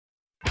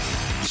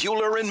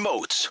Euler and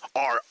Moats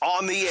are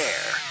on the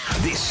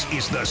air. This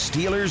is the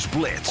Steelers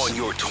Blitz on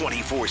your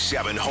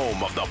 24/7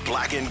 home of the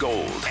black and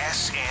gold.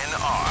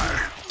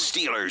 SNR,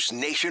 Steelers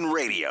Nation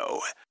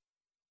Radio.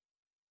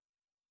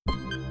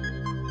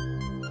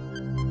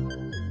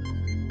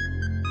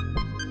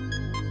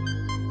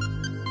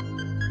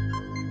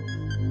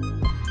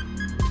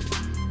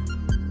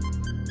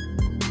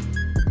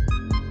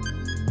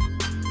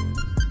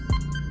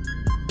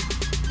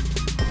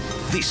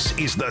 This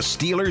is the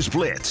Steelers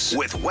Blitz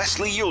with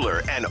Wesley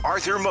Euler and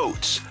Arthur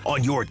Moats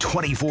on your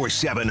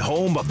 24/7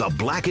 home of the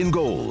black and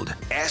gold.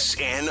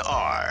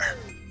 SNR.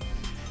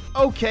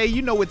 Okay,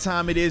 you know what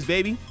time it is,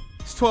 baby.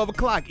 It's 12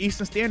 o'clock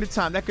Eastern Standard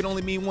Time. That can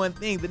only mean one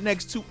thing. The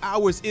next 2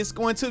 hours is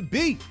going to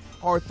be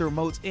Arthur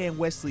Moats and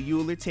Wesley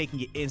Euler taking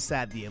you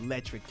inside the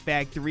Electric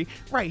Factory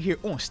right here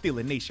on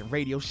Steeler Nation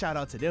Radio. Shout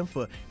out to them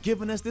for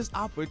giving us this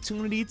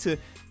opportunity to,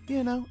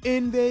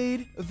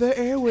 invade the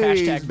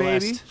airwaves, Hashtag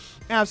baby. blessed.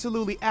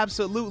 Absolutely,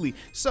 absolutely.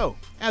 So,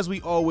 as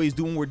we always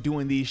do when we're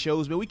doing these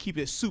shows, man, we keep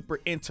it super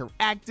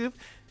interactive.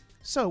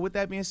 So, with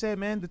that being said,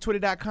 man, the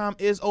Twitter.com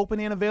is open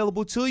and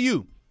available to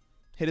you.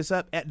 Hit us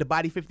up at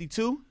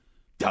TheBody52.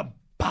 The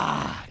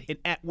body. And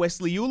at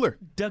Wesley Euler.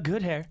 The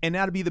good hair. And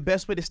that'll be the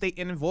best way to stay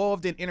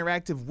involved and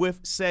interactive with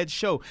said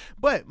show.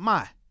 But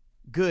my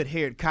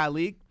good-haired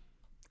colleague,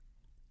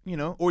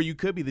 or you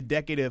could be the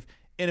decade of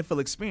NFL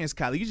experience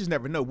colleague. You just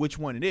never know which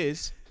one it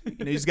is.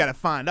 You just got to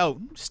find out.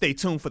 Stay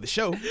tuned for the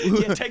show.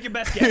 Yeah, take your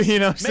best guess.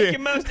 Make your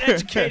most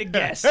educated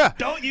guess.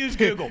 Don't use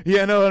Google.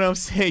 You know what I'm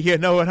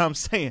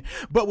saying?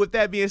 But with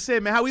that being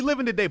said, man, how we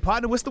living today,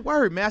 partner? What's the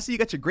word, man? I see you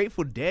got your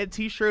Grateful Dead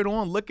t-shirt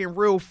on, looking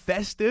real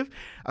festive.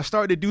 I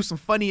started to do some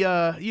funny,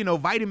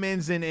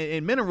 vitamins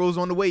and minerals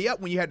on the way up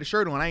when you had the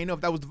shirt on. I didn't know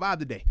if that was the vibe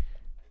today.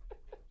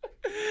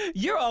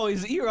 You're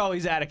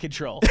always out of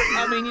control.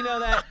 I mean, you know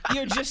that?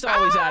 You're just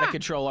always out of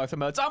control, Arthur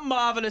Moats. I'm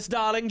marvelous,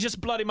 darling. Just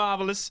bloody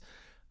marvelous.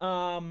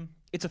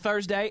 It's a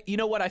Thursday. You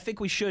know what? I think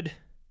we should.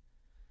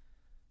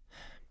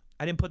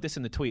 I didn't put this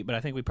in the tweet, but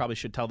I think we probably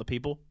should tell the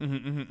people.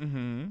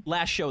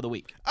 Last show of the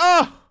week.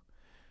 Oh!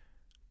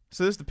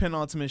 So this is the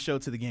penultimate show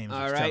to the game.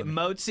 All right.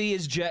 Moatsy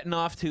is jetting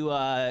off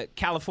to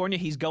California.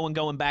 He's going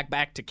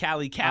back to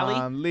Cali.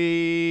 I'm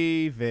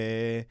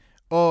leaving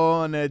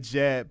on a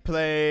jet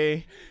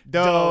plane.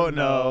 Don't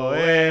know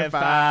if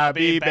I'll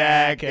be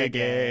back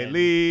again.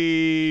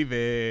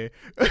 Leaving.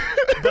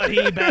 But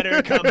he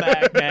better come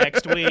back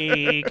next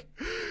week.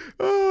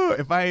 Oh,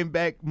 if I ain't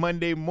back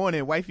Monday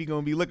morning, wifey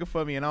gonna be looking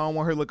for me, and I don't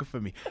want her looking for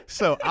me.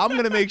 So I'm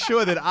gonna make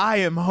sure that I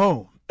am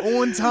home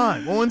on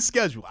time, on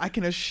schedule. I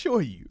can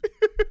assure you.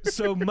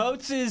 So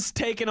Moats is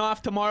taking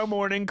off tomorrow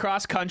morning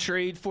cross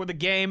country for the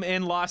game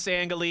in Los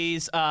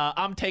Angeles.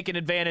 I'm taking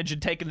advantage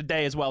and taking the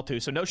day as well too.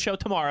 So no show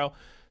tomorrow.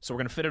 So we're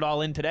gonna fit it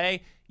all in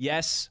today.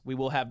 Yes, we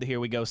will have the Here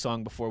We Go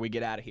song before we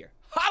get out of here.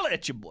 Holla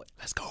at you, boy.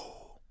 Let's go.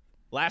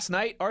 Last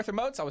night, Arthur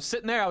Moats, I was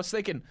sitting there. I was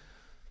thinking,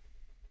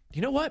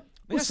 you know what?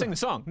 We gotta sing the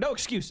song. No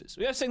excuses.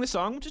 We gotta sing the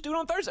song. Just do it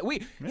on Thursday. We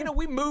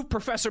move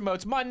Professor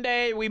Moats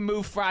Monday. We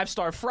move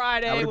 5-Star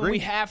Friday when we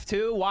have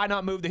to. Why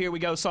not move the Here We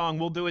Go song?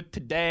 We'll do it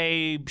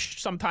today,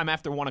 sometime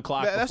after 1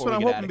 o'clock. That's what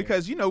I'm hoping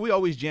because we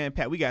always jam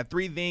packed. We got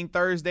 3-Thing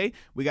Thursday.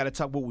 We got to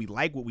talk what we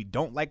like, what we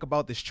don't like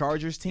about this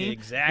Chargers team.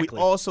 Exactly.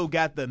 We also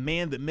got the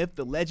man, the myth,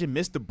 the legend,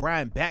 Mr.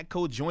 Brian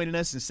Batco joining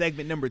us in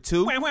segment number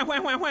 2. He's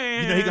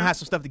gonna have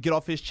some stuff to get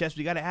off his chest.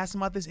 We got to ask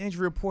him about this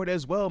injury report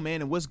as well,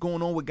 man, and what's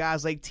going on with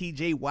guys like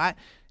T.J. Watt,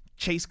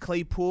 Chase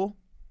Claypool,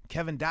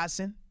 Kevin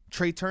Dotson,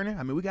 Trey Turner.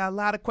 I mean, we got a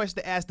lot of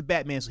questions to ask the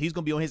Batman, so he's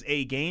going to be on his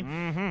A game.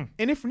 And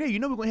then from there, we're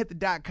going to hit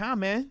the .com,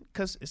 man,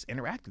 because it's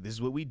interactive. This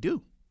is what we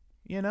do,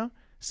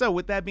 So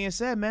with that being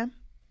said, man,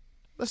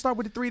 let's start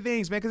with the 3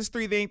 things, man, because it's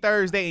 3-Thing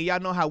Thursday, and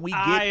y'all know how we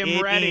get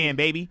in,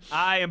 baby.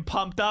 I am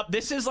pumped up.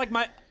 This is like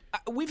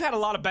we've had a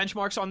lot of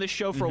benchmarks on this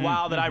show for a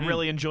while that I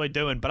really enjoy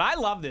doing, but I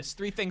love this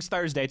 3 Things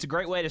Thursday. It's a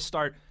great way to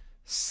start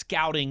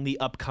scouting the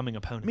upcoming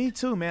opponent. Me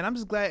too, man. I'm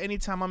just glad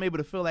anytime I'm able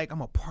to feel like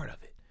I'm a part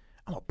of it.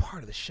 I'm a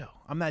part of the show.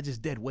 I'm not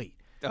just dead weight.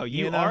 Oh,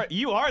 you are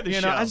the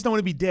show. I just don't want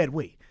to be dead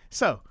weight.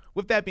 So,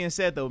 with that being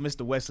said, though,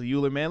 Mr. Wesley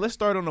Euler, man, let's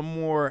start on a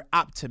more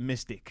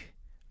optimistic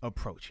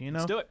approach,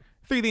 Let's do it.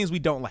 3 things we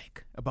don't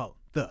like about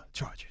the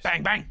Chargers.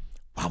 Bang, bang.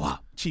 Wow, wow.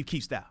 Chief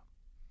Keef style.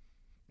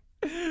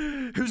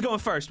 Who's going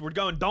first? We're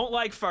going don't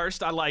like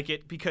first. I like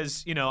it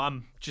because,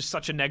 I'm just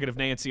such a negative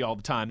Nancy all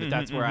the time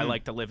that's where I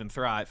like to live and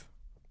thrive.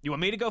 You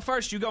want me to go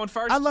first? You going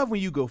first? I love when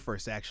you go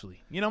first,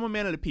 actually. I'm a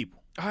man of the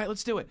people. All right,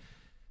 let's do it.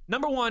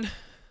 Number 1,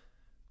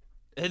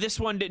 this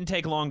one didn't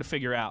take long to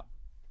figure out.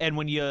 And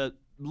when you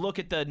look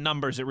at the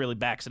numbers, it really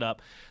backs it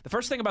up. The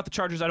first thing about the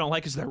Chargers I don't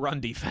like is their run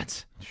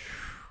defense.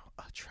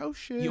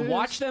 Atrocious. You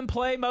watch them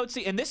play,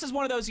 Moatsy, and this is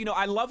one of those,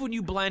 I love when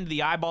you blend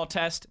the eyeball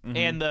test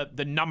and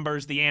the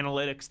numbers, the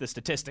analytics, the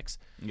statistics.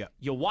 Yeah.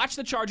 You watch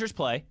the Chargers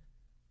play,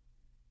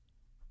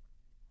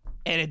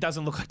 and it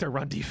doesn't look like their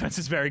run defense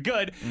is very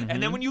good.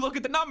 And then when you look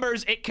at the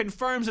numbers, it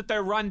confirms that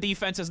their run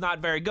defense is not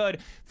very good.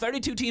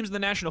 32 teams in the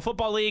National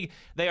Football League,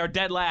 they are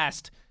dead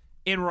last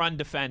in run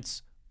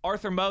defense.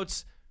 Arthur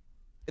Moats,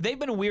 they've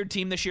been a weird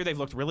team this year. They've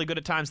looked really good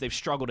at times. They've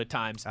struggled at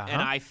times.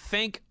 And I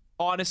think,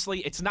 honestly,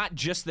 it's not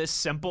just this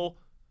simple.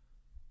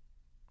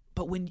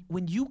 But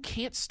when you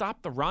can't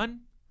stop the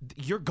run,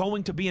 you're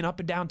going to be an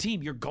up-and-down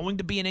team. You're going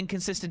to be an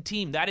inconsistent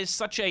team. That is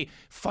such a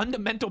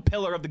fundamental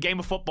pillar of the game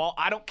of football.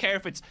 I don't care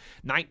if it's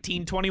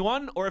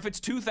 1921 or if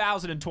it's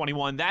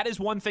 2021. That is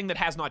one thing that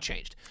has not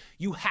changed.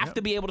 You have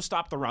to be able to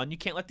stop the run. You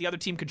can't let the other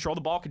team control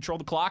the ball, control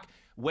the clock,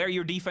 wear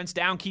your defense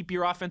down, keep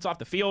your offense off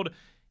the field.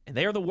 And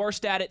they are the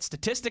worst at it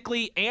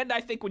statistically, and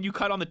I think when you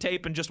cut on the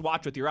tape and just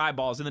watch with your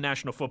eyeballs in the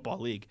National Football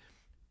League.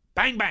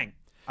 Bang, bang.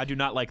 I do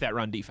not like that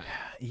run defense.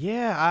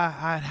 Yeah,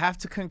 I'd have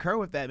to concur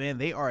with that, man.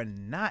 They are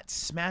not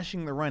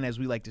smashing the run, as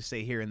we like to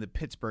say here in the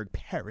Pittsburgh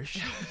parish.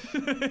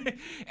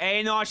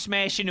 Ain't not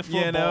smashing the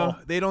football. You know,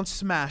 they don't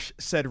smash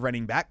said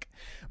running back.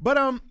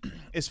 But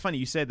it's funny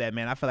you said that,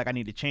 man. I feel like I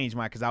need to change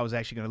mine because I was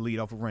actually going to lead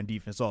off with run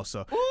defense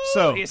also. Ooh,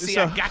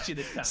 I got you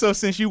this time. So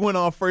since you went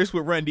on first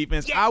with run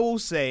defense, I will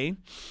say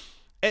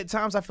at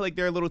times I feel like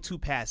they're a little too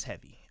pass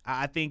heavy.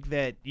 I think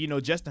that,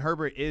 Justin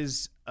Herbert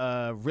is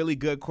a really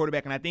good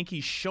quarterback, and I think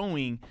he's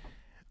showing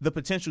the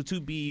potential to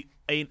be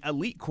an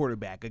elite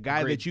quarterback, a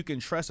guy that you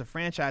can trust, a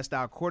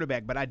franchise-style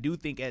quarterback. But I do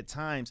think at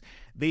times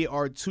they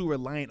are too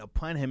reliant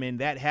upon him, and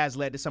that has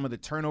led to some of the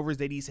turnovers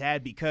that he's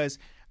had because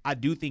I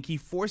do think he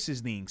forces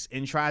things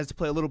and tries to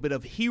play a little bit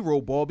of hero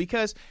ball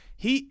because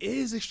he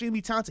is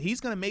extremely talented.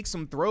 He's going to make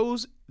some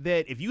throws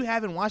that if you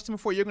haven't watched him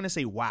before, you're going to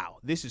say, wow,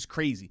 this is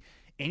crazy.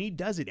 And he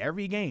does it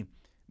every game.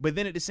 But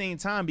then at the same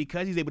time,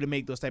 because he's able to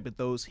make those type of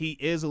throws, he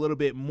is a little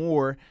bit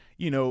more,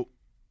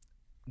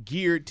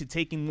 geared to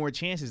taking more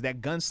chances,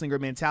 that gunslinger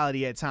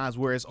mentality at times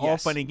where it's all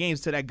fun and games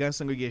till that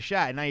gunslinger gets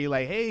shot. And now you're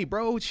like, hey,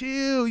 bro,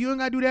 chill. You don't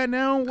got to do that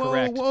now. Whoa,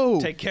 Correct. whoa.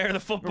 Take care of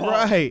the football.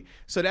 Right.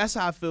 So that's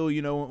how I feel,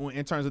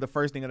 in terms of the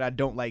first thing that I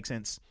don't like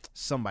since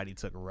somebody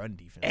took run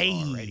defense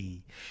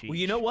already. Sheesh. Well,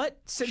 you know what?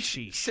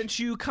 Since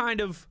you kind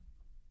of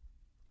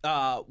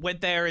went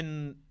there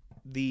in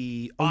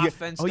the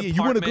offense department.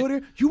 You want to go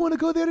there? You want to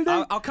go there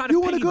today? I'll kind of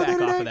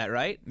piggyback off of that,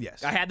 right?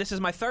 Yes. I had this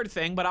as my third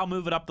thing, but I'll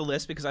move it up the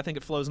list because I think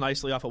it flows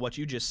nicely off of what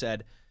you just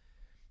said.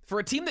 For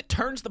a team that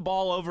turns the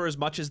ball over as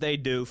much as they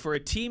do, for a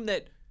team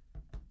that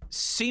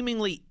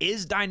seemingly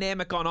is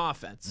dynamic on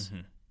offense,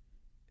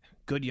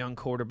 good young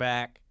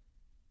quarterback,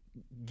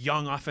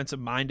 young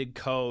offensive-minded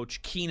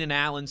coach, Keenan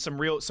Allen, some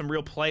real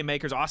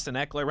playmakers, Austin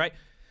Eckler, right?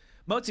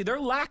 Motzi,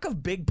 their lack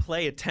of big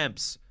play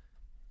attempts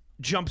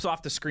jumps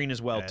off the screen as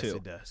well, too. Yes,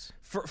 it does.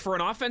 For an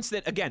offense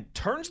that, again,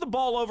 turns the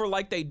ball over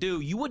like they do,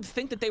 you would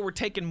think that they were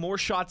taking more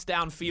shots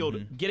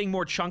downfield, getting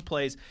more chunk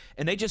plays,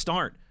 and they just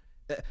aren't.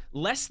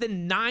 Less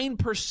than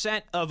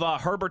 9% of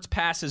Herbert's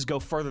passes go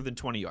further than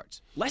 20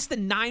 yards. Less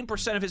than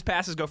 9% of his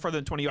passes go further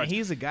than 20 yards. And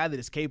he's a guy that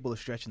is capable of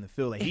stretching the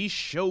field. Like, he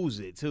shows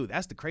it, too.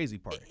 That's the crazy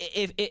part.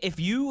 If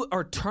you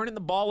are turning the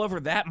ball over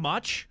that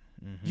much,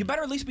 you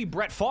better at least be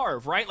Brett Favre,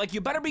 right? Like,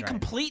 you better be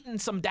completing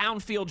some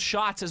downfield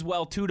shots as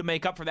well, too, to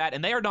make up for that.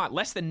 And they are not.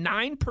 Less than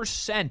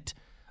 9%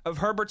 of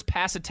Herbert's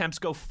pass attempts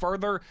go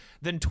further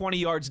than 20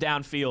 yards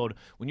downfield.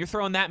 When you're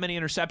throwing that many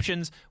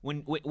interceptions,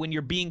 when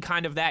you're being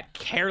kind of that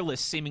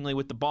careless, seemingly,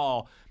 with the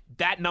ball,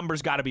 that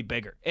number's got to be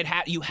bigger.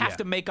 You have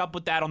to make up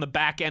with that on the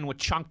back end with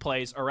chunk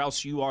plays, or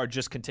else you are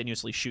just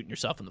continuously shooting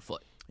yourself in the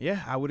foot. Yeah,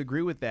 I would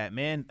agree with that,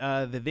 man.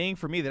 The thing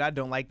for me that I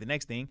don't like, the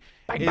next thing,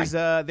 is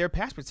their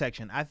pass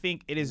protection. I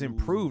think it is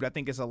improved. I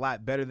think it's a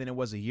lot better than it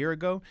was a year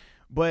ago.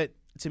 But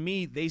to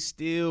me, they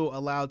still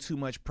allow too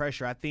much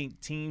pressure. I think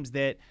teams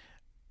that,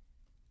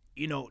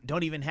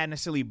 don't even have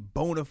necessarily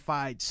bona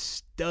fide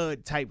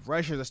stud-type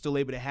rushers are still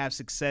able to have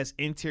success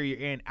interior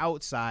and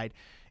outside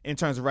in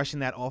terms of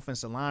rushing that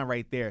offensive line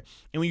right there.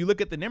 And when you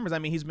look at the numbers, I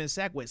mean, he's been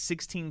sacked,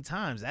 16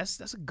 times? That's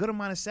a good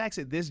amount of sacks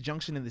at this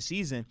junction in the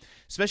season,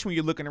 especially when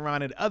you're looking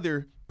around at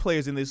other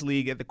players in this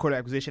league at the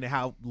quarterback position and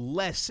how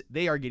less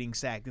they are getting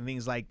sacked and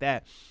things like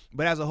that.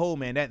 But as a whole,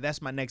 man,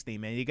 that's my next thing,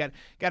 man. You got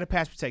to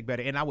pass protect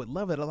better. And I would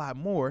love it a lot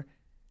more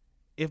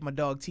if my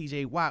dog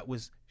TJ Watt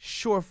was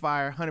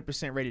surefire,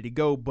 100% ready to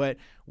go. But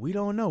we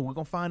don't know. We're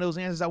going to find those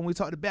answers out when we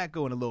talk to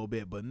Batco in a little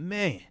bit. But,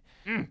 man,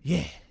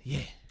 yeah.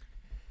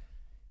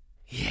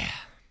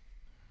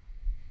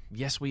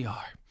 Yes, we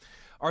are.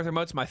 Arthur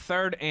Moats, my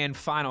third and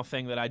final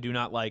thing that I do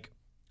not like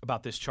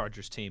about this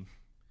Chargers team.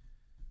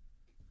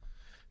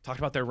 Talked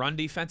about their run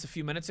defense a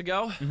few minutes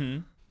ago.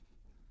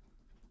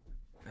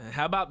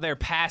 How about their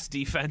pass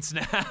defense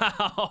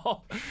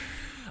now?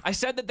 I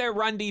said that their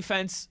run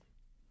defense,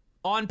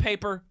 on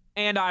paper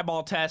and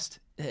eyeball test,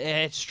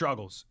 it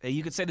struggles.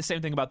 You could say the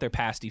same thing about their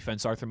pass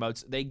defense, Arthur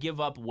Moats. They give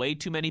up way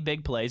too many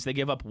big plays. They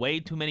give up way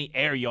too many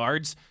air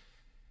yards.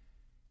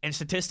 And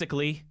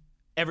statistically,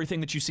 everything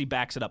that you see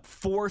backs it up.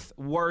 Fourth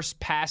worst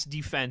pass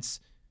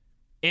defense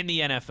in the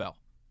NFL,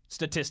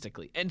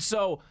 statistically. And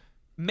so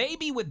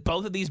maybe with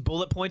both of these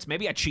bullet points,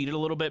 maybe I cheated a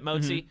little bit,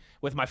 Mozi,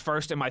 with my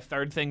first and my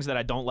third things that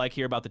I don't like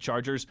here about the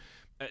Chargers.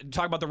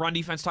 Talk about the run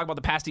defense, talk about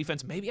the pass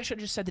defense. Maybe I should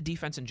have just said the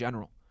defense in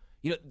general.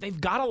 They've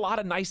got a lot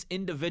of nice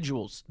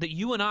individuals that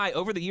you and I,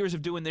 over the years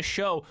of doing this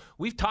show,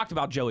 we've talked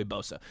about Joey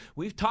Bosa.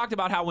 We've talked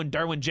about how when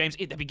Derwin James,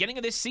 at the beginning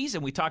of this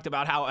season, we talked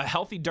about how a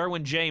healthy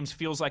Derwin James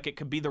feels like it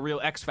could be the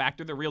real X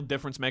factor, the real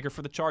difference maker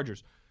for the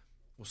Chargers.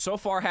 Well, so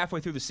far,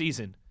 halfway through the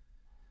season,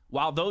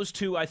 while those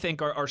two, I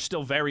think, are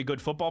still very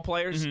good football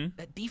players,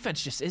 that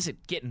defense just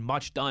isn't getting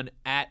much done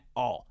at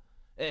all.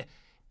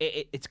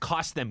 It's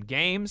cost them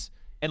games.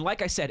 And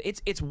like I said,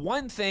 it's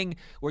one thing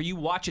where you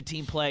watch a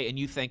team play and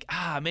you think,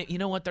 man, you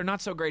know what? They're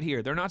not so great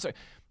here. They're not so.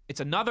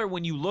 It's another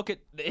when you look at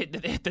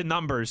the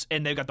numbers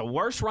and they've got the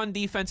worst run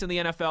defense in the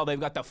NFL. They've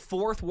got the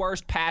fourth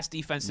worst pass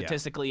defense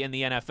statistically in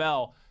the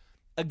NFL.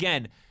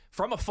 Again,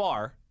 from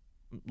afar,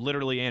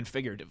 literally and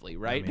figuratively,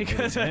 right?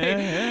 Because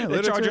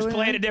the Chargers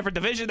play in a different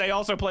division. They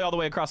also play all the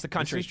way across the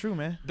country. This is true,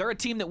 man. They're a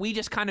team that we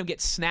just kind of get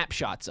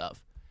snapshots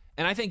of.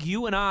 And I think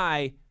you and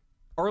I,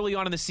 early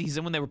on in the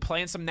season when they were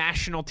playing some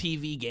national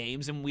TV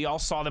games and we all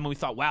saw them and we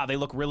thought, wow, they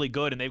look really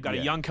good and they've got a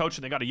young coach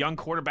and they got a young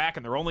quarterback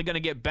and they're only going to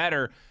get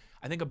better.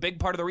 I think a big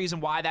part of the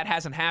reason why that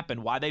hasn't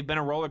happened, why they've been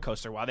a roller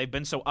coaster, why they've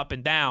been so up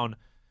and down,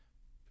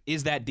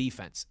 is that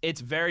defense.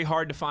 It's very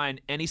hard to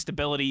find any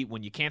stability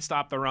when you can't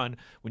stop the run,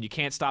 when you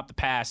can't stop the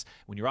pass,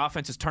 when your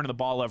offense is turning the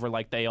ball over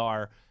like they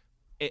are.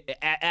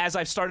 As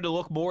I've started to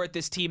look more at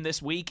this team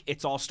this week,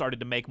 it's all started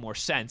to make more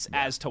sense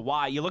as to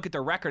why. You look at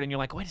their record and you're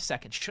like, wait a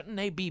second, shouldn't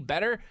they be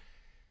better?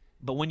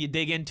 But when you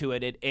dig into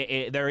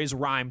it, there is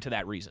rhyme to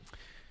that reason.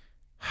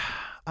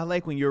 I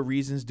like when your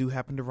reasons do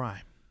happen to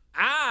rhyme.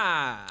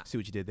 See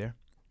what you did there?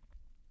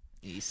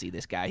 You see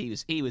this guy,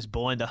 he was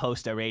born to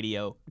host a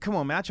radio. Come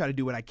on, man. I try to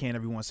do what I can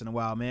every once in a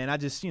while, man. I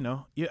just,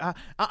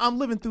 I'm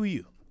living through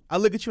you. I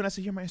look at you and I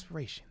say, you're my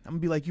inspiration. I'm going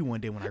to be like you one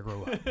day when I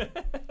grow up.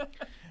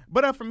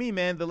 But for me,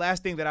 man, the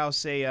last thing that I'll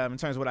say in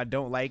terms of what I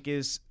don't like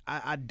is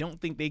I don't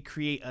think they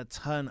create a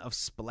ton of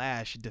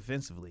splash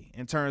defensively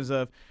in terms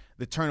of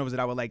the turnovers that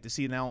I would like to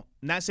see. Now,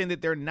 not saying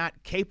that they're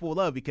not capable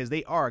of, because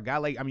they are. A guy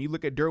you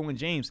look at Derwin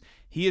James,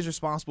 he is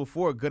responsible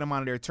for a good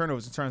amount of their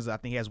turnovers in terms of, I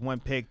think he has 1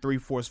 pick, 3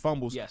 forced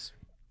fumbles. Yes.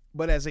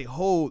 But as a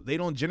whole, they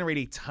don't generate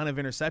a ton of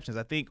interceptions.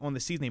 I think on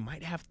the season they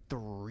might have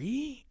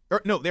 3.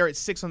 Or no, they're at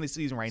 6 on the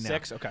season right now.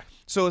 6, okay.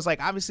 So it's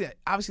like obviously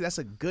that's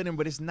a good one,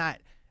 but it's not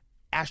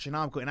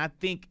astronomical. And I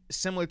think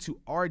similar to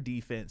our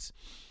defense,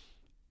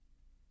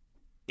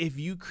 if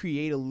you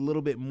create a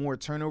little bit more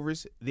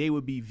turnovers, they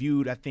would be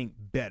viewed, I think,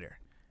 better.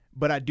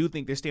 But I do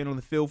think they're staying on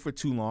the field for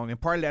too long, and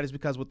part of that is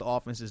because what the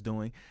offense is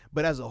doing.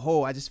 But as a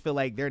whole, I just feel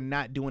like they're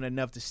not doing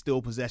enough to steal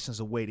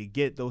possessions away to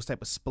get those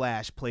type of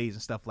splash plays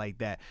and stuff like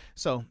that.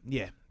 So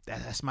yeah,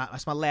 that's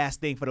my last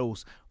thing for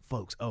those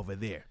folks over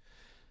there.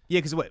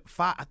 Yeah, because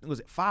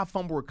 5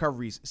 fumble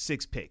recoveries,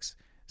 6 picks.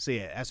 So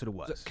yeah, that's what it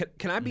was. So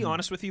can I be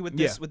honest with you with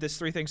this? With this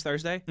 3 Things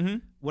Thursday? Mm-hmm.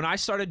 When I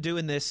started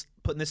doing this,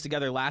 putting this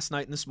together last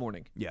night and this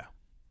morning. Yeah.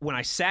 When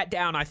I sat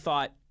down, I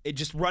thought, it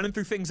just running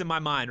through things in my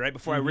mind, right?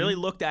 Before I really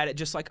looked at it,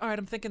 just like, all right,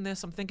 I'm thinking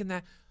this, I'm thinking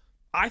that.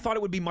 I thought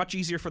it would be much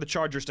easier for the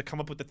Chargers to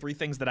come up with the 3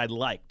 things that I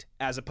liked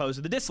as opposed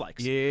to the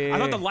dislikes. Yeah. I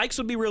thought the likes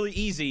would be really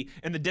easy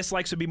and the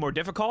dislikes would be more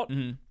difficult.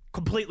 Mm-hmm.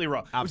 Completely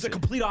wrong. It was the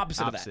complete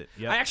opposite of that.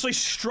 Yep. I actually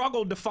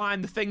struggled to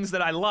find the things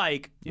that I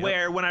like,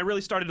 where when I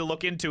really started to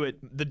look into it,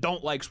 the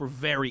don't likes were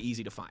very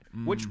easy to find,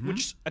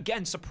 which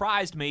again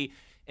surprised me.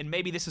 And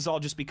maybe this is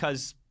all just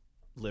because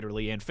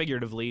literally and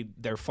figuratively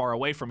they're far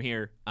away from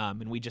here,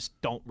 and we just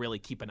don't really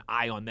keep an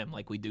eye on them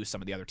like we do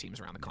some of the other teams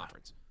around the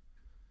conference.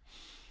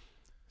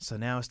 So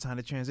now it's time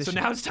to transition. So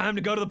now it's time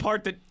to go to the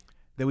part that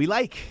we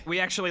like. We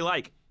actually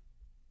like.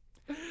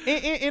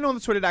 And on the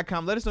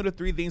Twitter.com, let us know the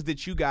 3 things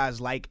that you guys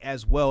like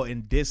as well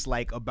and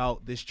dislike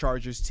about this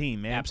Chargers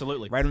team, man.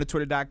 Absolutely. Right on the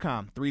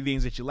Twitter.com. 3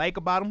 things that you like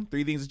about them,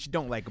 3 things that you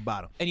don't like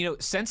about them.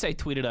 And, Sensei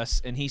tweeted us,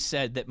 and he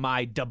said that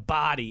my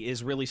body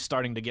is really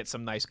starting to get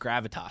some nice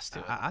gravitas to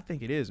it. I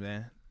think it is,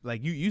 man.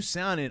 Like, you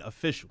sounded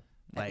official.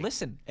 Like,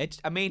 listen,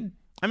 I mean,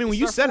 when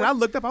you said it, I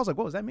looked up. I was like,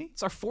 what was that mean?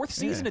 It's our 4th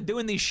season of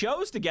doing these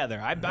shows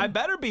together. I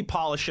better be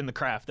polishing the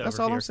craft over here. That's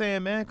all I'm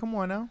saying, man. Come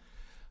on now.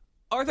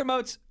 Arthur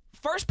Moats,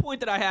 first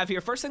point that I have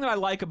here, first thing that I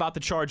like about the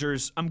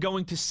Chargers, I'm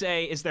going to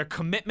say, is their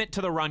commitment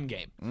to the run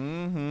game.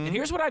 Mm-hmm. And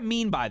here's what I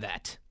mean by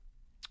that.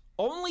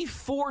 Only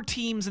 4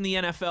 teams in the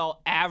NFL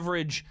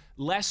average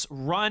less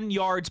run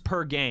yards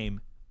per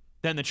game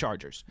than the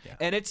Chargers. Yeah.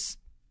 And it's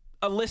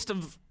a list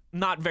of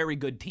not very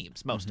good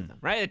teams, most of them,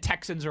 right? The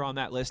Texans are on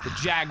that list. The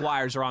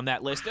Jaguars are on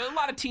that list. There are a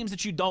lot of teams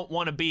that you don't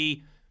want to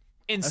be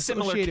in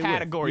similar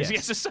categories.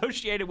 Yes,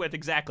 associated with,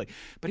 exactly.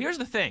 But here's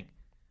the thing.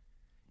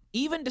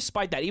 Even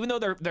despite that, even though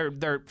they're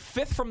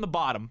 5th from the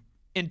bottom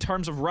in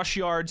terms of rush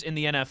yards in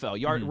the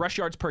NFL, rush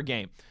yards per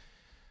game,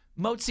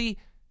 Mozi,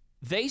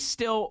 they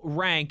still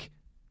rank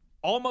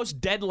almost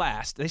dead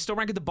last. They still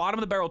rank at the bottom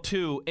of the barrel,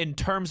 too, in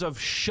terms of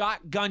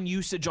shotgun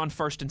usage on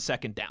 1st and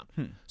 2nd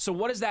down. So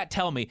what does that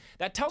tell me?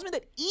 That tells me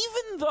that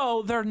even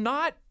though they're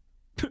not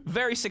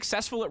very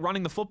successful at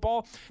running the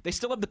football, they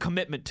still have the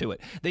commitment to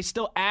it. They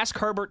still ask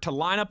Herbert to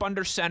line up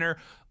under center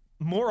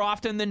more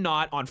often than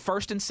not on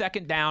 1st and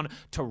 2nd down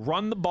to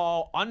run the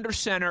ball under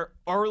center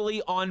early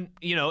on,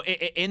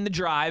 in the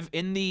drive,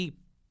 in the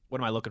what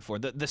am I looking for?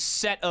 The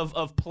set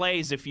of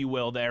plays, if you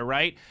will, there,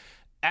 right?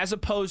 As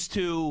opposed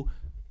to,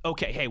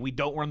 okay, hey, we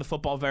don't run the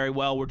football very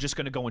well. We're just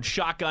going to go in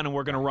shotgun and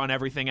we're going to run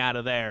everything out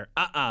of there.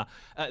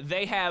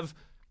 They have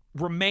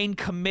remained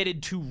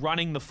committed to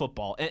running the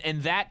football.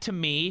 And that, to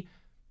me,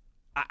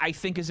 I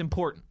think is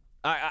important.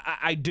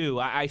 I do.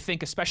 I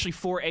think especially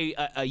for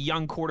a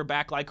young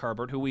quarterback like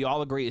Herbert, who we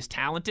all agree is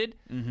talented,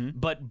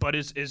 but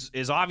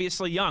is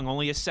obviously young,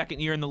 only his second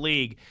year in the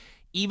league.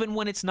 Even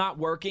when it's not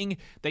working,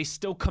 they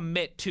still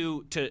commit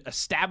to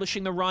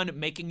establishing the run,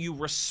 making you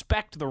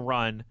respect the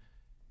run.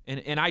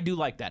 And I do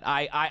like that.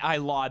 I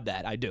laud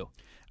that. I do.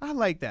 I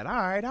like that. All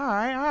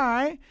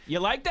right. You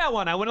like that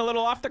one? I went a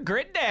little off the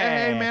grid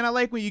there. Hey, man, I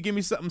like when you give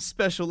me something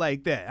special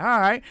like that. All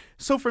right.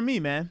 So for me,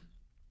 man,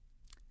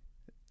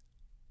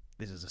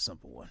 this is a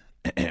simple one.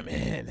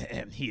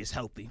 And he is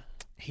healthy.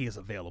 He is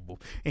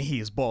available. And he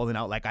is balling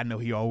out like I know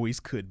he always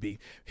could be.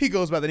 He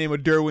goes by the name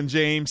of Derwin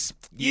James.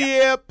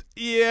 Yep.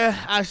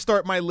 Yeah. I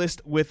start my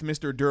list with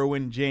Mr.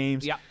 Derwin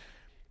James. Yeah.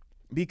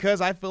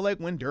 Because I feel like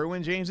when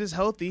Derwin James is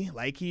healthy,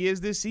 like he is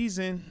this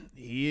season,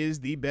 he is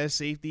the best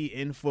safety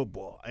in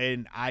football.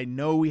 And I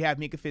know we have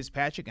Minkah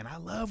Fitzpatrick, and I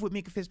love what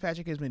Minkah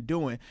Fitzpatrick has been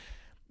doing.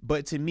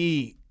 But to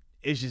me,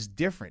 it's just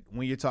different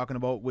when you're talking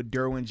about what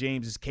Derwin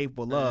James is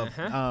capable of.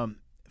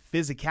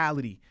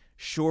 Physicality,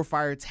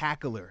 surefire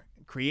tackler,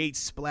 creates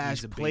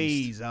splash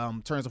plays,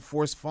 terms of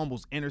forced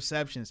fumbles,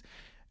 interceptions,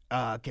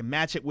 can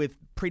match it with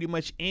pretty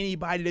much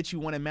anybody that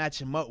you want to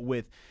match him up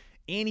with.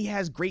 And he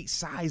has great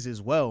size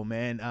as well,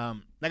 man.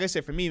 Like I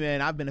said, for me, man,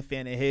 I've been a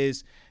fan of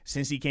his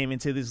since he came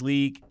into this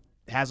league.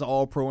 Has an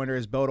all-pro under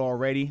his belt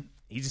already.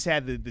 He just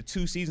had the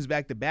 2 seasons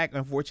back-to-back,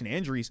 unfortunate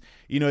injuries,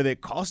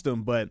 that cost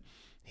him. But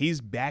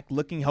he's back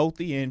looking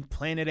healthy and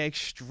playing at an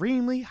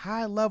extremely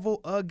high level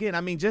again.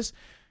 I mean,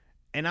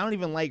 and I don't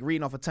even like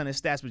reading off a ton of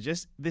stats, but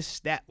just this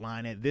stat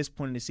line at this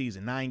point in the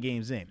season, 9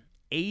 games in,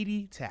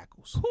 80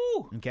 tackles.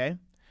 Whew. Okay?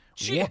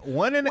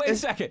 Wait a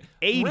second.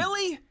 80.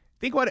 Really?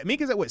 Think about it.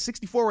 Minka's at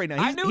 64 right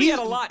now. I knew he had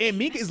a lot. And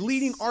Minkah is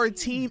leading our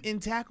team in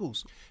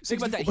tackles. Think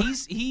about that.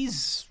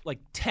 He's like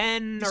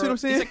 10. You see what I'm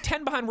saying? He's like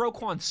 10 behind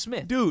Roquan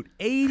Smith. Dude,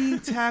 80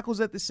 tackles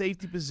at the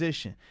safety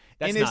position.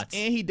 That's nuts.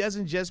 And he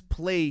doesn't just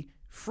play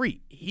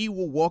free. He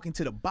will walk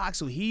into the box,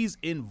 so he's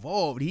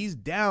involved. He's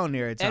down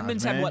there at times,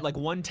 Edmonds man. had,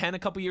 110 a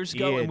couple years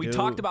ago? Yeah, and we dude.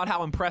 talked about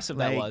how impressive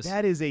that was.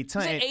 That is a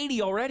ton. He's at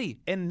 80 already.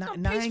 And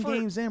 9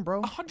 games in,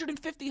 bro.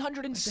 150,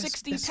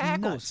 160 that's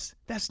tackles. Nuts.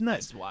 That's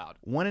nuts. That's wild.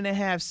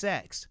 1.5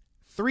 sacks.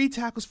 3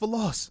 tackles for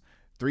loss,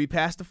 3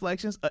 pass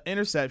deflections, an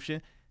interception.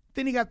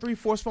 Then he got 3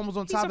 forced fumbles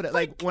on top of that.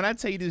 Like, when I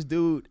tell you this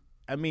dude,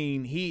 I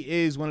mean, he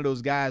is one of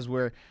those guys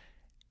where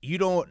you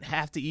don't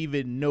have to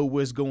even know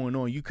what's going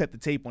on. You cut the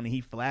tape on and he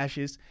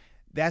flashes.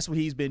 That's what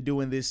he's been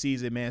doing this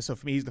season, man. So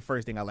for me, he's the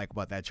first thing I like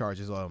about that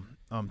Chargers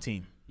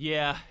team.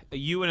 Yeah,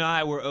 you and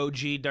I were OG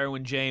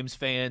Derwin James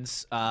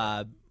fans.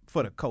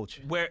 For the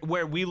culture.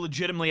 Where we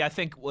legitimately, I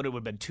think, what it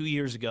would have been 2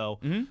 years ago,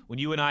 when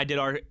you and I did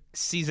our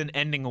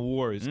season-ending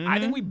awards, I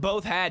think we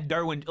both had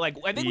Derwin.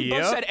 I think we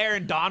both said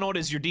Aaron Donald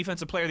is your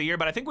defensive player of the year,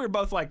 but I think we were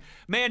both like,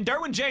 man,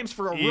 Derwin James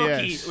for a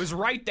rookie was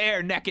right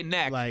there, neck and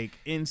neck. Like,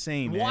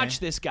 insane, man. Watch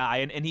this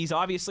guy, and he's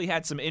obviously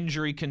had some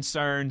injury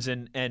concerns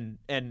and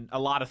a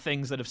lot of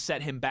things that have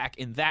set him back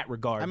in that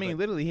regard. I mean,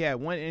 literally, he had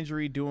one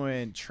injury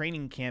during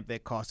training camp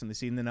that cost him the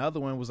season, then the other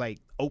one was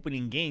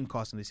opening game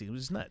cost him the season. It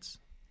was just nuts.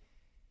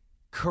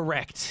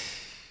 Correct.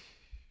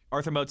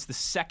 Arthur Moats, the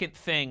second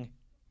thing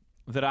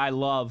that I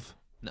love,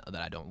 no,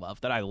 that I don't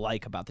love, that I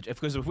like about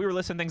because if we were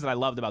listing things that I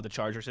loved about the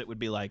Chargers, it would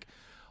be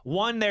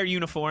 1, their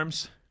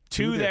uniforms,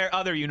 2, their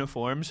other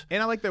uniforms.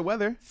 And I like their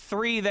weather.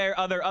 3, their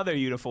other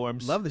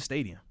uniforms. Love the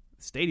stadium.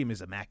 The stadium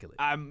is immaculate.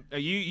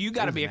 You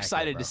got to be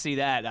excited to see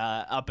that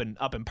up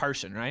in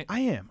person, right?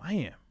 I am.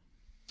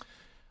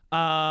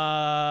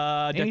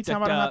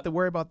 Anytime I don't have to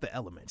worry about the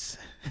elements.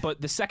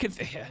 But the second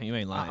thing, you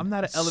ain't lying. I'm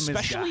not an elements guy.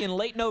 Especially in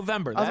late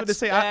November. I was going to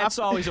say, that's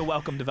always a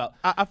welcome development.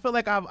 I feel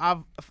like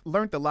I've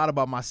learned a lot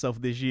about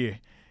myself this year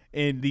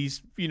in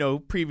these,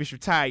 previous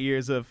retired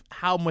years of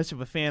how much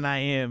of a fan I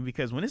am.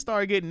 Because when it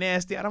started getting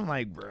nasty, I'm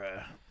like,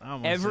 bruh.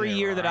 Every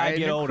year that I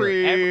get older,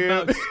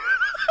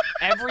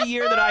 every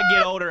year that I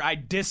get older, I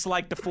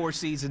dislike the Four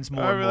Seasons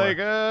more and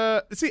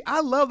more. See, I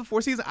love the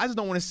Four Seasons. I just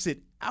don't want to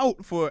sit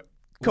out for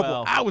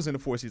couple hours in the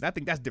Four Seasons. I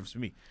think that's the difference for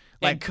me.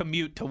 And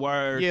commute to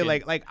work. Yeah,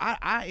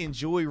 I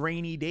enjoy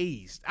rainy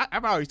days.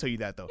 I've always told you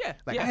that though. Yeah,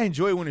 I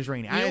enjoy when it's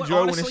raining. I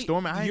enjoy when it's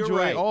storming. I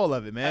enjoy all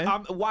of it, man.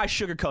 Why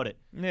sugarcoat it?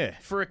 Yeah.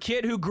 For a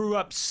kid who grew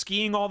up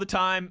skiing all the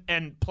time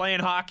and playing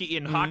hockey,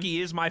 and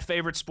hockey is my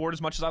favorite sport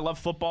as much as I love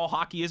football.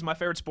 Hockey is my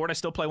favorite sport. I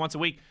still play once a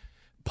week.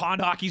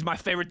 Pond hockey is my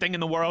favorite thing in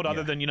the world,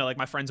 other than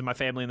my friends and my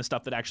family and the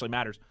stuff that actually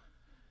matters.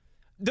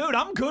 Dude,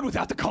 I'm good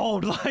without the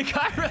cold.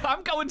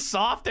 I'm going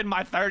soft in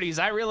my 30s.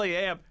 I really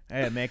am.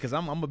 Yeah, man, because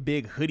I'm a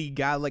big hoodie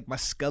guy. I like my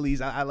Scullies.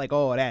 I like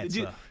all that.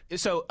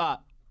 So,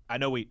 I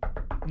know we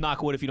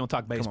knock wood if you don't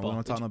talk baseball. Come on,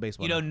 we don't talk no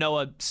baseball.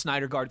 Noah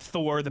Syndergaard,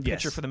 Thor, the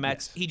pitcher for the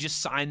Mets. Yes. He just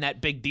signed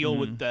that big deal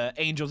with the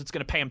Angels. It's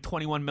going to pay him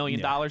 $21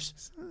 million.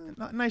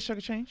 Nice chunk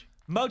of change.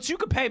 Moats, you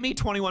could pay me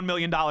 $21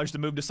 million to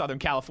move to Southern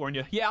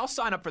California. Yeah, I'll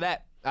sign up for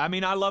that. I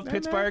mean, I love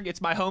Pittsburgh.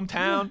 It's my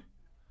hometown. Yeah.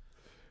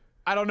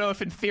 I don't know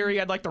if in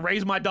theory I'd like to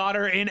raise my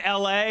daughter in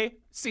L.A.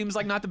 Seems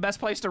like not the best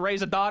place to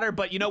raise a daughter,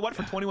 but you know what?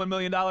 For $21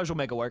 million, we'll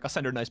make it work. I'll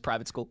send her a nice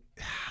private school.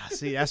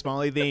 See, that's my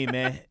only thing,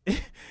 man.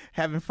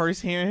 Having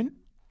first-hand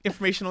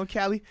information on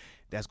Cali,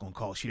 that's going to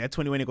cost you. That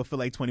 21 ain't going to feel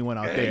like 21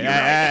 out there. Right.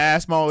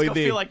 That's my only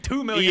thing. It's going to feel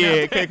like $2 million.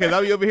 Yeah, because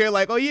I'll be over here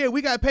like, oh, yeah,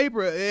 we got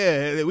paper.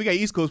 Yeah, we got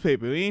East Coast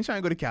paper. We ain't trying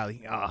to go to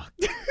Cali. Oh.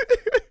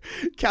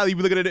 Cali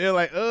be looking at the air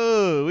like,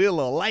 oh, we a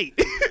little light.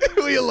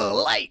 We a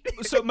little light.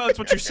 So, Moats,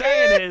 what you're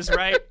saying is,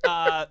 right,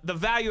 the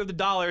value of the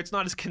dollar, it's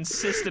not as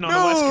consistent on the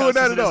West Coast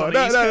as it is on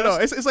the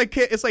East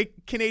Coast. It's like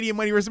Canadian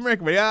money versus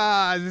American money.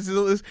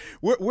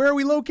 Where are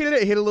we located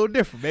at? Hit a little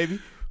different, baby.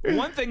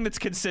 One thing that's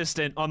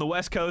consistent on the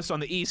West Coast, on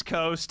the East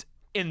Coast,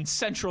 in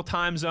Central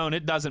Time Zone,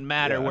 it doesn't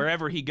matter. Yeah.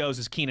 Wherever he goes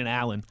is Keenan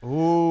Allen.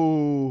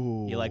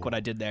 Ooh. You like what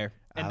I did there?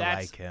 And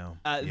like him.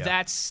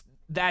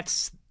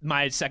 That's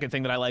my second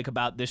thing that I like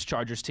about this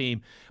Chargers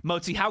team.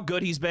 Mozi, how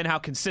good he's been, how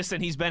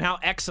consistent he's been, how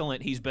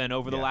excellent he's been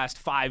over the last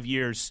 5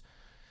 years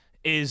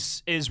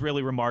is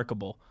really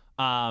remarkable.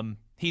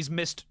 He's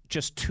missed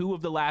just 2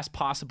 of the last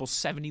possible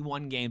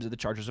 71 games that the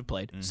Chargers have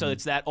played. Mm-hmm. So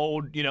it's that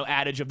old,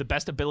 adage of the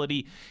best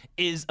ability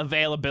is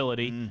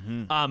availability.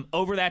 Mm-hmm.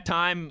 Over that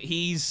time,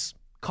 he's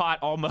caught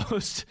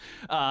almost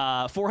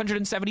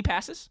 470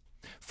 passes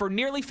for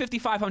nearly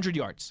 5,500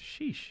 yards.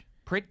 Sheesh.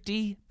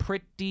 Pretty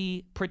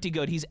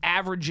good. He's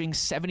averaging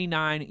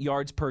 79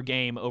 yards per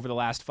game over the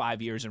last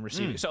 5 years in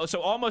receiving.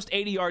 So almost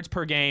 80 yards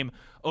per game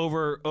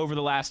over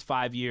the last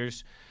 5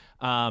 years.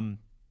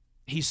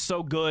 He's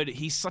so good.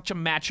 He's such a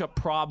matchup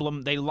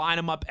problem. They line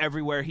him up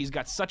everywhere. He's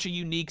got such a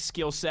unique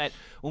skill set.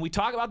 When we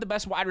talk about the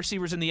best wide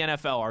receivers in the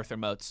NFL, Arthur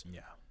Moats,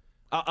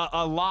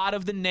 a lot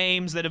of the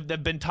names that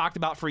have been talked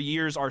about for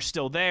years are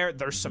still there.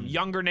 There's some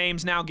younger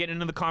names now getting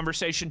into the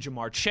conversation.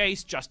 Jamar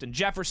Chase, Justin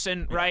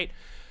Jefferson, right?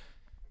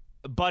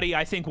 Buddy,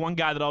 I think one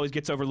guy that always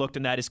gets overlooked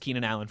in that is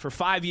Keenan Allen. For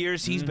 5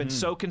 years, he's been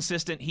so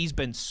consistent. He's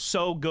been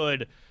so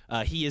good.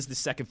 He is the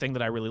second thing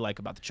that I really like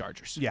about the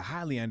Chargers. Yeah,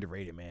 highly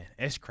underrated, man.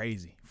 That's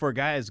crazy. For a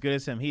guy as good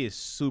as him, he is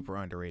super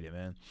underrated,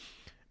 man.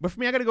 But for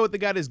me, I got to go with the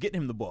guy that's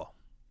getting him the ball.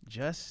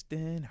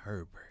 Justin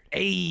Herbert.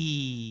 Hey.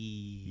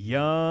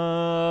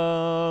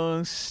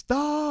 Young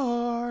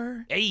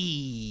star.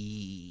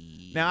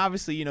 Hey. Now,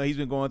 obviously, he's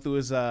been going through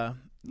his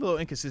little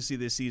inconsistency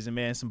this season,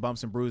 man. Some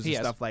bumps and bruises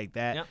and stuff like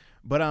that. Yep.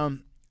 But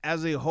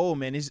as a whole,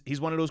 man,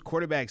 he's one of those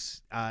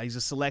quarterbacks. He's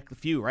a select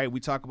few, right? We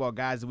talk about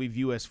guys that we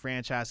view as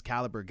franchise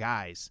caliber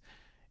guys.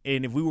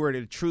 And if we were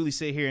to truly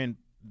sit here and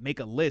make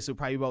a list, it would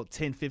probably be about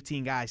 10,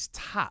 15 guys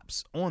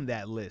tops on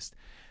that list.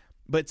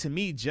 But to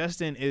me,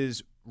 Justin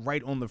is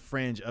right on the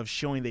fringe of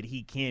showing that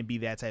he can be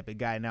that type of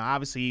guy. Now,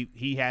 obviously,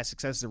 he has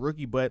success as a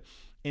rookie, but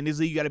in this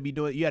league, you got to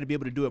be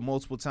able to do it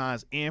multiple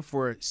times and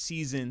for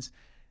seasons.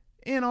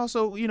 And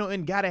also,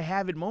 and got to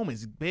have it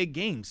moments, big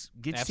games,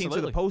 get your team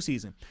to the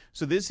postseason.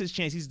 So this is his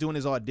chance. He's doing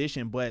his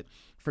audition. But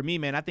for me,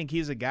 man, I think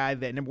he's a guy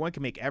that, number one,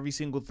 can make every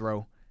single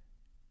throw.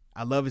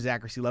 I love his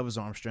accuracy, love his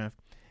arm strength,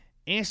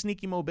 and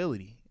sneaky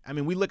mobility. I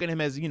mean, we look at him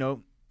as,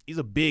 he's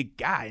a big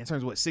guy in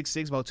terms of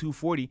 6'6", about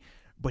 240,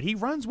 but he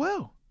runs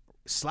well.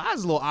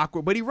 Slides a little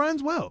awkward, but he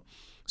runs well.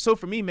 So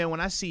for me, man, when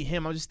I see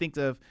him, I just think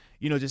of,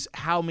 just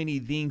how many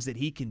things that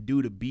he can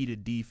do to beat a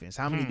defense,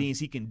 how many things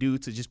he can do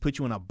to just put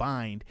you in a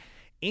bind.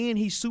 And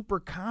he's super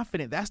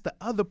confident. That's the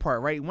other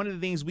part, right? One of the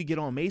things we get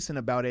on Mason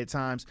about at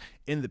times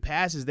in the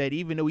past is that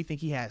even though we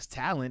think he has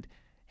talent,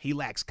 he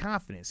lacks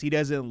confidence. He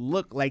doesn't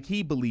look like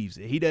he believes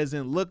it. He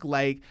doesn't look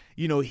like,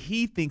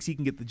 he thinks he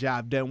can get the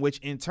job done, which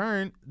in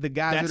turn, the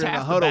guys that are in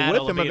the huddle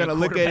with him are going to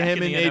look at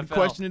him and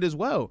question it as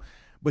well.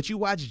 But you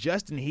watch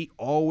Justin, he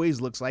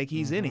always looks like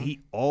he's in it. He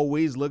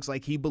always looks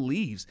like he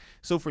believes.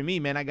 So for me,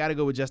 man, I got to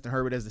go with Justin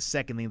Herbert as the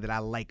second thing that I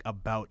like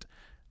about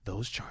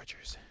those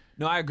Chargers.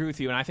 No, I agree with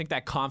you, and I think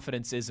that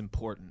confidence is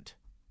important.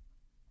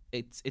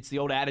 It's the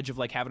old adage of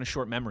having a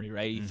short memory,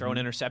 right? You throw an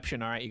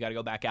interception, all right, you got to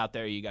go back out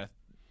there, you got to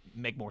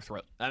make more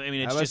throws. I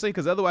mean, it's just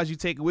because otherwise you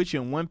take it with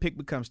you, and one pick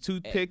becomes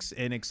 2 picks,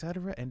 and et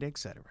cetera, and et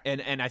cetera.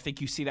 And I think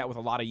you see that with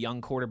a lot of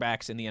young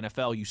quarterbacks in the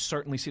NFL. You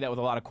certainly see that with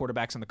a lot of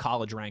quarterbacks in the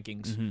college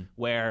rankings,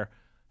 where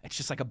it's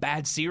just like a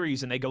bad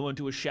series, and they go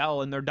into a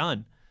shell and they're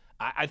done.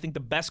 I think the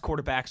best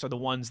quarterbacks are the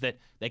ones that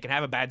they can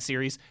have a bad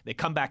series, they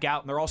come back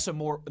out, and they're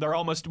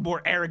almost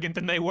more arrogant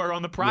than they were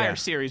on the prior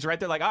series, right?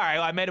 They're like, all right,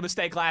 well, I made a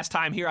mistake last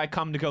time. Here I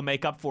come to go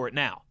make up for it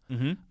now.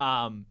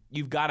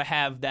 You've got to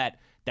have that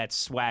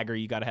swagger.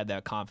 You got to have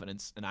that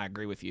confidence, and I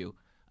agree with you.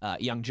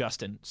 Young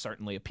Justin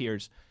certainly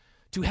appears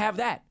to have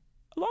that,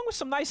 along with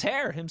some nice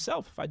hair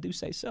himself, if I do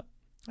say so.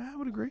 I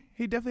would agree.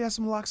 He definitely has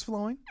some locks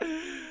flowing.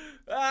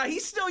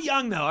 He's still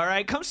young, though, all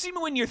right? Come see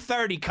me when you're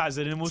 30,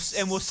 cousin, and we'll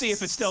see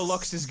if it still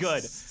looks as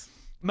good.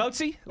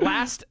 Mozi,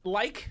 last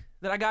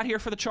that I got here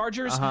for the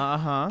Chargers,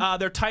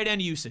 their tight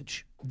end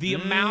usage. The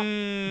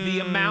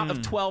amount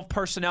of 12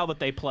 personnel that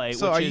they play.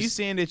 So you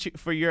saying that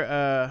for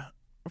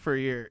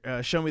your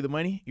show me the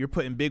money, you're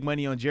putting big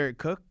money on Jared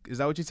Cook? Is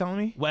that what you're telling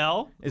me?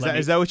 Well, is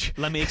that what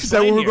let me explain. Is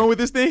that where we're going with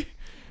this thing?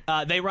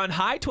 They run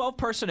high 12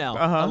 personnel,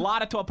 a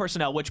lot of 12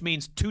 personnel, which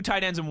means 2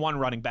 tight ends and 1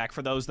 running back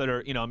for those that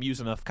are, I'm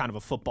using a kind of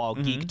a football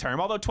geek term.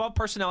 Although 12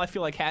 personnel, I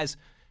feel like has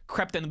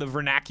crept into the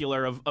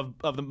vernacular of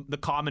the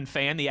common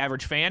fan, the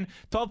average fan.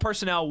 12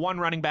 personnel, 1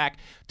 running back,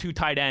 2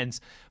 tight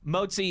ends.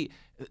 Motzi,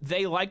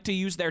 they like to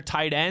use their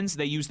tight ends.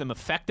 They use them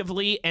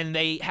effectively, and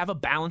they have a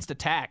balanced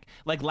attack.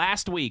 Like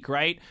last week,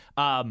 right,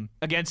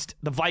 against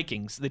the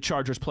Vikings, the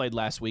Chargers played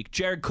last week.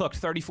 Jared Cook,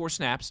 34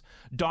 snaps.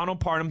 Donald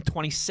Parham,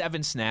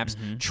 27 snaps.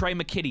 Trey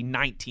McKitty,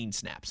 19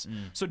 snaps.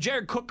 So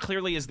Jared Cook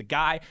clearly is the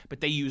guy, but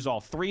they use all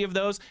 3 of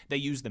those. They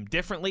use them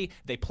differently.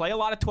 They play a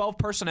lot of 12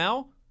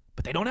 personnel,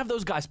 but they don't have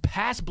those guys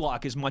pass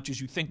block as much as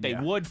you think they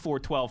would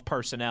for 12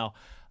 personnel.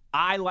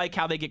 I like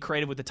how they get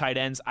creative with the tight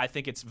ends. I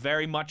think it's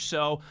very much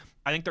so.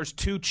 I think there's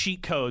 2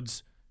 cheat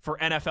codes for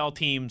NFL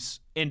teams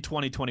in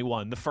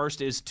 2021. The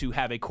first is to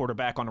have a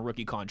quarterback on a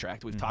rookie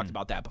contract. We've talked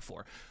about that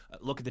before.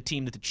 Look at the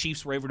team that the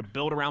Chiefs were able to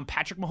build around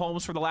Patrick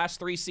Mahomes for the last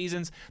 3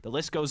 seasons. The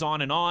list goes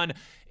on and on.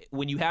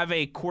 When you have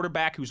a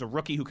quarterback who's a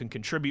rookie who can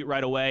contribute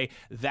right away,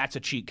 that's a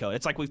cheat code.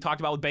 It's like we've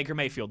talked about with Baker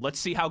Mayfield. Let's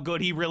see how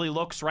good he really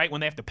looks, right? When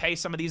they have to pay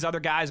some of these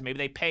other guys, maybe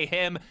they pay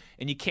him,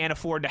 and you can't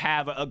afford to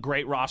have a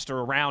great roster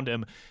around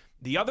him.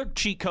 The other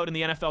cheat code in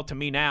the NFL to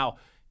me now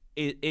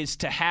is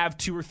to have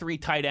 2 or 3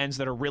 tight ends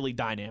that are really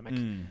dynamic.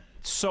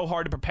 It's so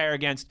hard to prepare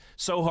against,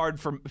 so hard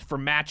for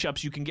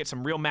matchups. You can get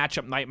some real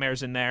matchup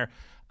nightmares in there.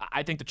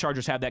 I think the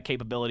Chargers have that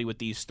capability with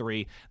these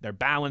 3. They're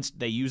balanced.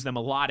 They use them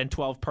a lot in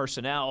 12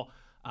 personnel,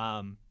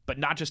 but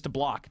not just to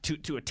block,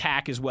 to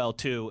attack as well,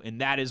 too.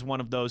 And that is one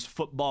of those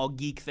football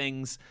geek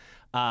things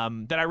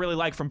that I really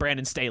like from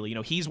Brandon Staley.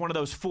 He's one of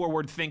those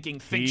forward-thinking,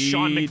 think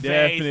Sean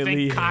McVay,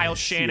 think Kyle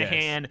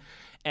Shanahan. Yes.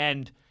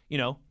 And,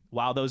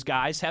 while those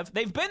guys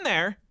they've been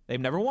there, they've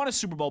never won a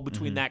Super Bowl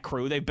between that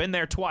crew. They've been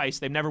there twice.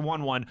 They've never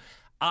won one.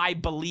 I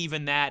believe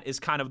in that as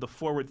kind of the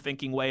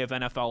forward-thinking way of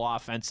NFL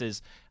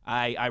offenses.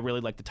 I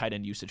really like the tight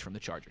end usage from the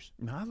Chargers.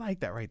 I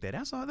like that right there.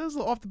 That's a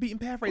little off the beaten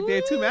path right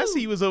there, too, man. I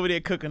see you was over there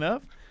cooking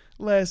up.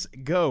 Let's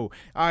go.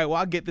 All right, well,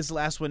 I'll get this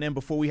last one in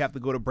before we have to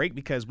go to break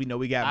because we know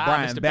we got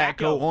Brian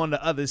Batko on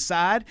the other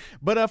side.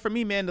 But for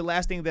me, man, the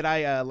last thing that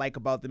I like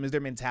about them is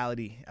their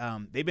mentality.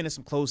 They've been in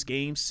some close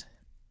games.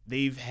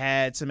 They've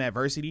had some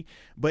adversity.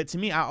 But to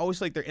me, I always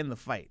feel like they're in the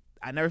fight.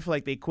 I never feel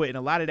like they quit. And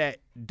a lot of that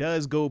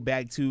does go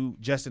back to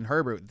Justin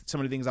Herbert. Some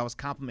of the things I was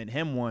complimenting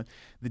him on.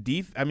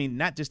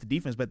 Not just the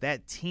defense, but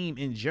that team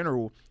in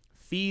general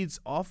feeds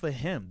off of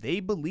him.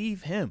 They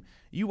believe him.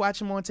 You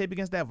watch him on tape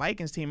against that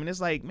Vikings team, and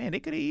it's like, man, they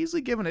could have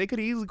easily given it. They could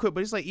have easily quit.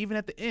 But it's like even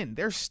at the end,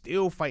 they're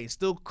still fighting,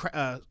 still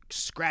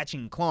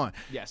scratching, clawing.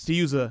 Yes. To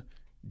use a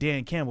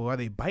Dan Campbell, are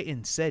they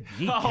biting said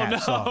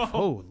kneecaps off?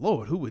 Oh,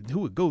 Lord, who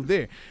would go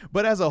there?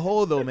 But as a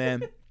whole, though,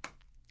 man,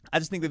 I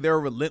just think that they're a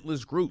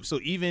relentless group.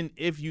 So even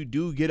if you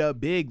do get up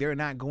big, they're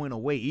not going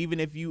away. Even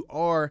if you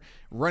are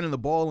running the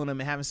ball on them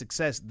and having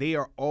success, they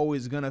are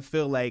always going to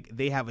feel like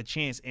they have a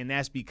chance, and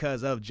that's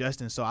because of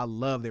Justin. So I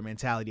love their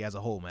mentality as a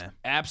whole, man.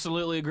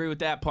 Absolutely agree with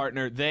that,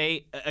 partner.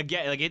 They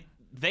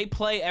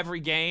play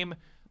every game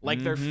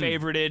like they're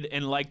favorited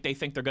and like they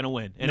think they're going to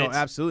win. And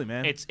absolutely,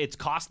 man. It's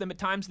cost them at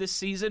times this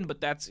season,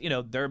 but that's,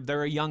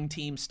 they're a young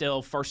team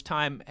still,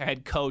 first-time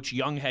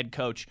young head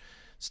coach,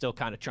 still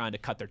kind of trying to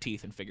cut their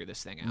teeth and figure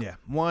this thing out. Yeah,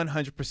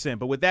 100%.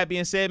 But with that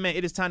being said, man,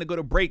 it is time to go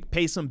to break,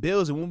 pay some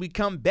bills, and when we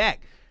come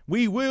back,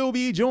 we will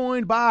be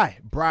joined by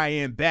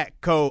Brian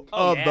Batko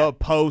of the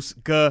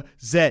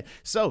Post-Gazette.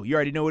 So you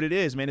already know what it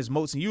is, man. It's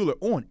Moats and Euler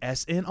on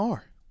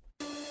SNR.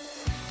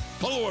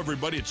 Hello,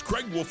 everybody. It's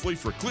Craig Wolfley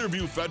for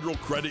Clearview Federal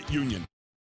Credit Union.